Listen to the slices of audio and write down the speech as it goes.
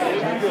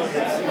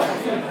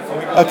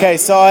Okay,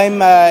 so I'm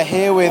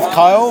here with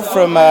Kyle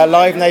from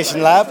Live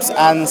Nation Labs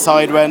and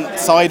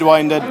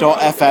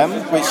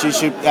Sidewinder.fm, which you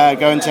should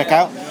go and check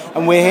out.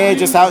 And we're here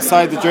just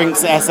outside the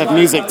drinks at SF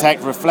Music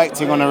Tech,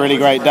 reflecting on a really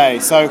great day.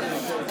 So,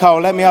 Kyle,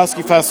 let me ask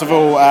you first of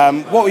all,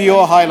 what were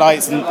your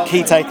highlights and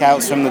key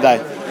takeouts from the day?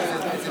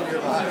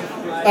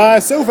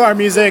 So far,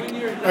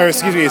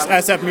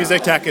 SF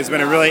Music Tech has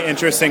been a really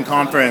interesting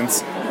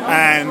conference,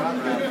 and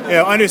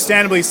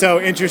understandably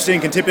so, interesting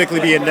can typically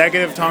be a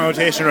negative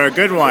connotation or a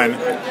good one.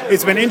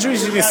 It's been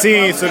interesting to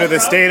see sort of the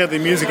state of the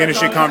music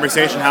industry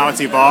conversation, how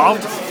it's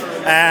evolved,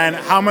 and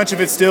how much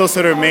of it still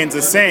sort of remains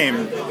the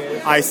same.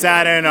 I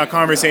sat in a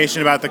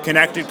conversation about the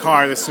connected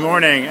car this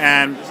morning,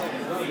 and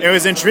it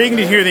was intriguing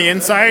to hear the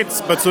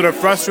insights, but sort of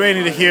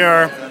frustrating to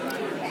hear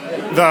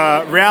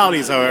the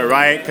realities of it,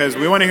 right? Because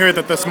we want to hear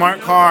that the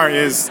smart car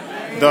is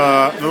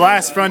the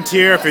last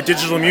frontier for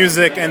digital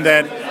music, and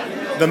that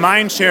the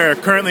mind share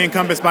currently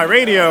encompassed by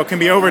radio can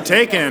be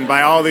overtaken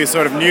by all these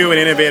sort of new and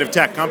innovative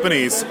tech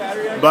companies.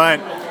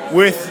 But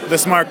with the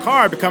smart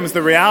car becomes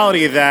the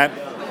reality that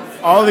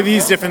all of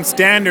these different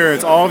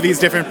standards, all of these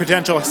different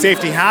potential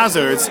safety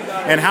hazards,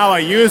 and how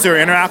a user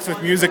interacts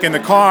with music in the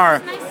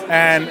car,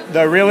 and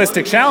the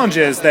realistic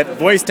challenges that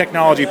voice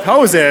technology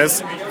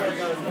poses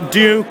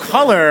do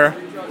color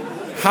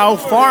how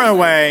far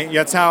away,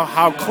 yet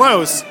how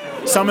close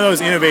some of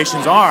those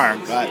innovations are.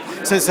 Right.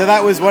 So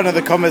that was one of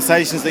the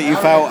conversations that you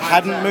felt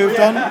hadn't moved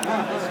on?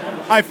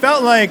 I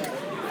felt like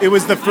it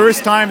was the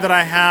first time that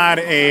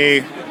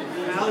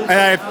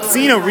I've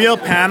seen a real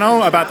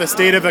panel about the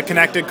state of a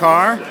connected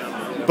car,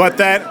 but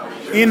that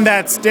in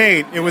that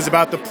state, it was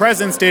about the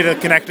present state of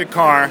the connected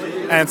car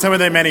and some of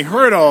the many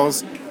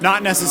hurdles,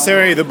 not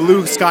necessarily the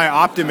blue sky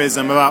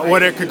optimism about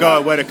what it could go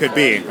and what it could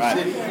be. Right.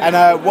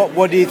 And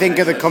what do you think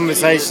of the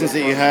conversations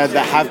that you heard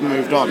that have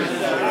moved on?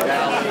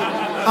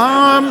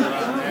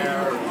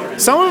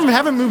 Some of them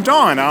haven't moved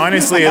on,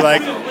 honestly.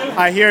 Like,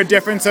 I hear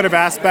different sort of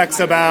aspects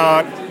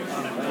about,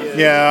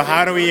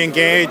 how do we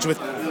engage with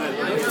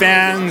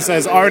fans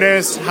as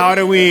artists? How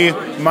do we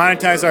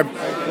monetize our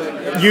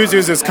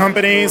users as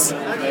companies?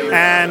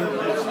 And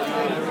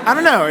I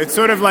don't know, it's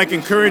sort of like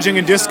encouraging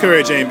and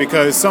discouraging,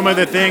 because some of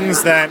the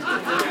things that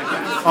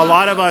a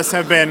lot of us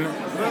have been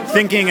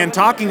thinking and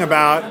talking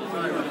about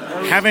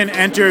haven't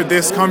entered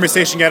this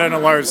conversation yet on a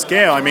large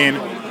scale. I mean,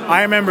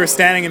 I remember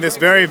standing in this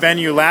very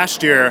venue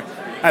last year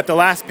at the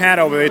last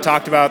panel where they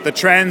talked about the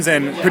trends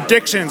and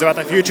predictions about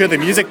the future of the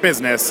music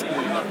business.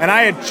 And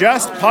I had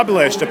just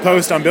published a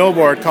post on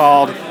Billboard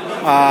called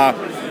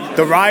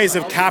The Rise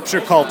of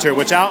Capture Culture,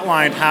 which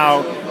outlined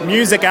how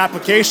music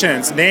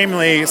applications,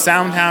 namely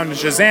SoundHound and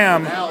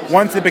Shazam,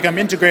 once they become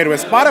integrated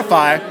with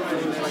Spotify,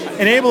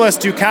 enable us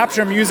to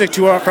capture music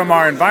from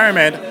our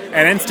environment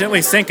and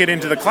instantly sync it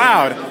into the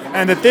cloud.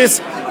 And that this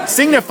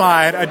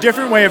signified a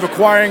different way of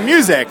acquiring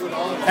music.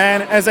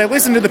 And as I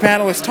listened to the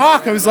panelists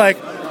talk, I was like,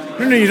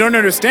 no, you don't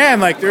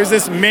understand. Like, there's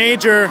this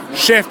major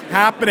shift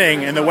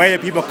happening in the way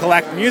that people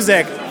collect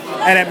music,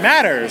 and it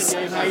matters.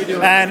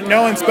 And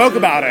no one spoke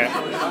about it.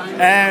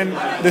 And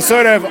the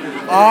sort of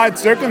odd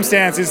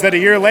circumstance is that a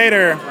year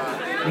later,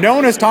 no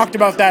one has talked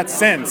about that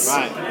since.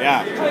 Right,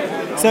 yeah.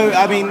 So,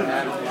 I mean,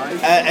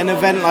 an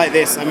event like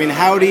this, I mean,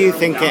 how do you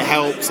think it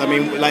helps? I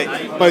mean, like,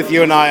 both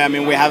you and I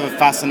mean, we have a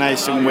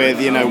fascination with,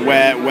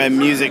 where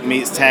music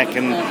meets tech,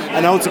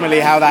 and ultimately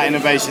how that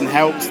innovation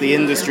helps the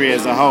industry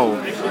as a whole.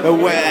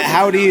 But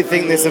how do you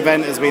think this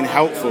event has been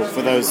helpful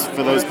for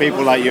those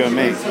people like you and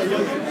me?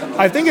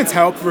 I think it's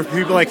helpful for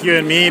people like you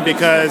and me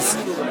because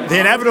the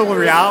inevitable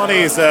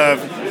realities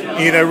of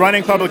either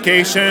running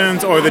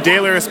publications or the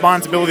daily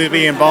responsibility to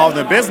be involved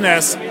in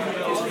business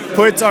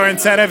puts our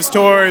incentives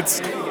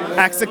towards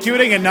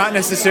executing and not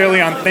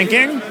necessarily on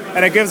thinking,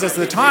 and it gives us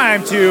the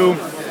time to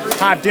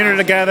have dinner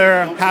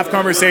together, have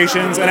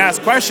conversations, and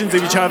ask questions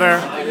of each other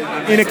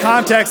in a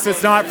context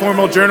that's not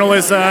formal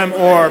journalism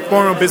or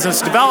formal business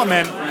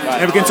development,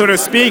 and we can sort of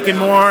speak in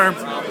more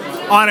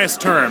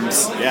honest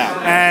terms. Yeah.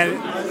 And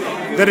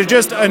that it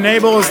just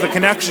enables the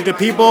connection to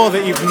people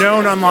that you've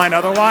known online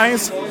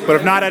otherwise, but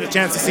have not had a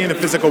chance to see in the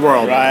physical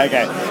world. Right,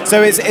 okay.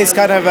 So it's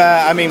kind of,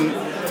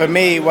 for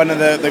me, one of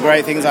the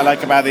great things I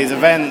like about these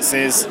events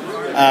is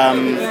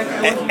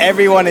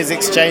everyone is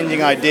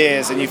exchanging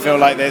ideas, and you feel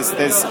like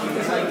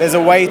there's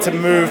a way to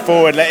move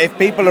forward. Like, if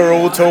people are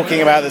all talking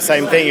about the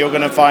same thing, you're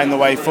going to find the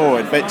way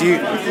forward. But do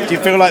you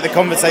feel like the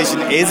conversation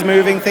is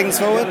moving things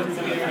forward?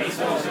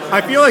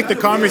 I feel like the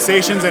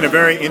conversation's in a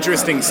very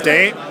interesting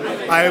state.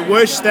 I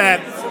wish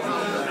that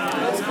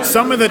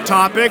some of the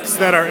topics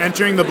that are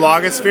entering the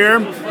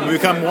blogosphere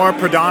become more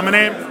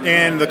predominant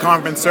in the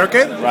conference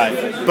circuit,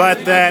 right?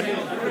 But that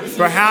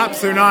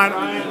perhaps they're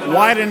not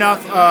wide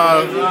enough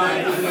of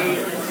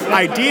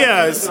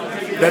ideas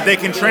that they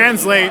can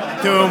translate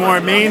to a more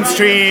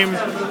mainstream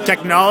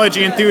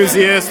technology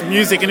enthusiast,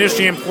 music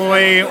industry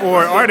employee,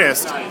 or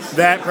artist,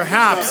 that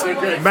perhaps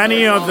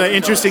many of the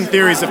interesting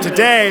theories of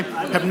today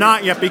have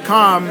not yet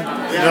become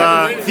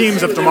the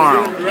themes of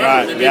tomorrow.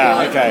 Right,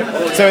 yeah, okay.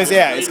 So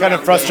it's kind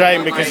of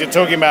frustrating because you're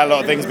talking about a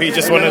lot of things, but you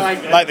just want to,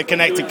 like the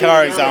connected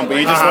car example,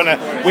 you just want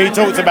to, we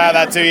talked about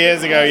that 2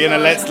 years ago,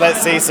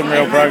 let's see some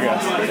real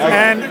progress. Okay.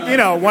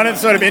 And, one of the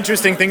sort of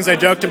interesting things I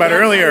joked about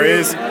earlier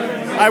is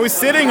I was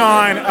sitting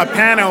on a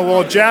panel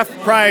while Jeff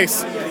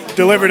Price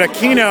delivered a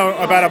keynote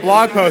about a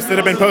blog post that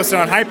had been posted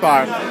on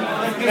Hypebot,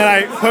 and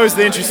I posed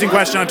the interesting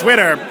question on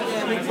Twitter.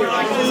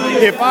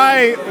 If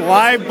I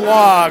live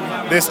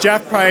blog this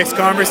Jeff Price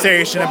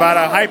conversation about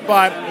a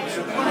Hypebot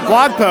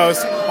blog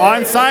post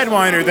on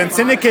Sidewinder, then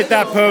syndicate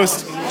that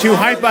post to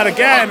Hypebot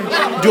again,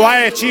 do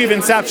I achieve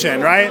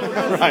inception, right?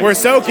 Right. We're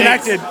so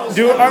connected.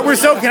 We're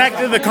so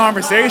connected to the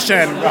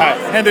conversation, right,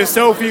 and there's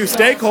so few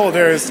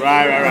stakeholders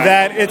right.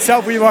 that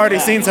itself we've already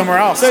seen somewhere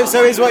else.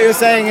 So is what you're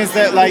saying is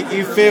that like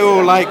you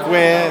feel like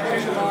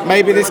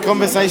maybe this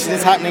conversation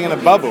is happening in a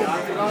bubble?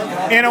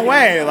 In a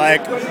way,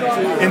 like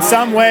in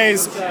some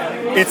ways,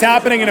 it's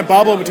happening in a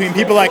bubble between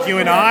people like you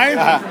and I,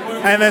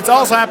 and it's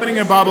also happening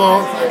in a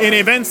bubble in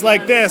events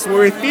like this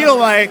where we feel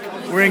like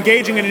we're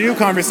engaging in a new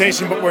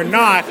conversation, but we're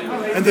not,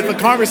 and that the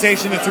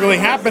conversation that's really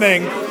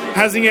happening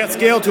hasn't yet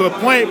scaled to a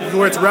point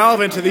where it's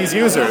relevant to these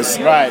users.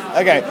 Right,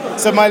 okay.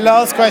 So my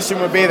last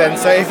question would be then,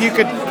 so if you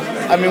could,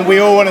 we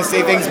all want to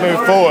see things move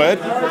forward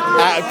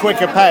at a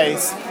quicker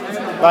pace,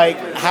 like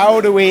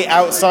how do we,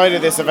 outside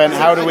of this event,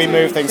 how do we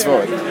move things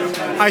forward?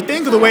 I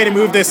think the way to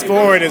move this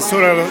forward is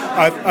sort of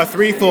a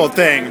threefold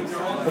thing.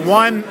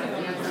 One,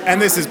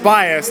 and this is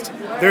biased,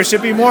 there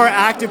should be more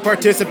active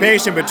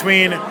participation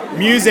between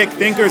music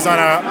thinkers on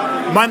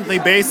a monthly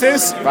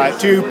basis, right,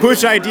 to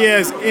push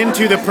ideas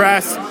into the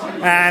press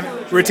and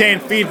retain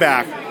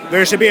feedback.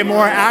 There should be a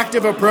more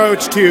active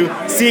approach to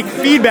seek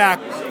feedback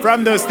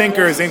from those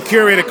thinkers in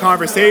curated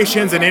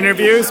conversations and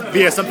interviews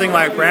via something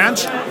like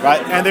Branch.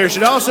 Right. And there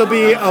should also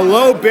be a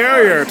low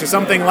barrier to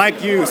someone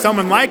like you,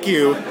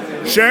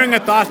 sharing a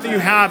thought that you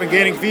have and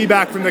getting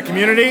feedback from the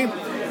community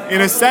in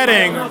a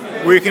setting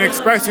where you can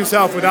express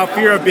yourself without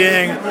fear of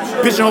being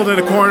pigeonholed in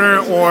a corner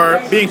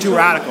or being too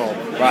radical.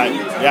 Right,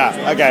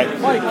 yeah, okay.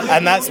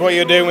 And that's what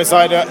you're doing with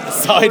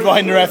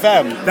Sidewinder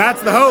FM?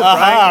 That's the hope,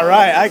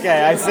 right,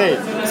 okay, I see.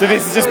 So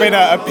this has just been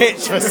a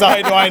pitch for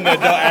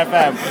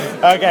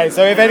Sidewinder.fm. Okay,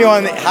 so if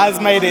anyone has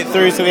made it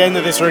through to the end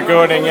of this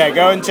recording,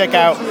 go and check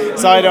out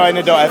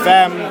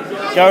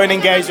Sidewinder.fm, go and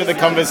engage with the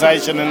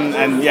conversation,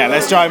 and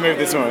let's try and move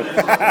this forward.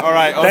 All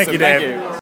right, awesome, Thank you, Dave. Thank you.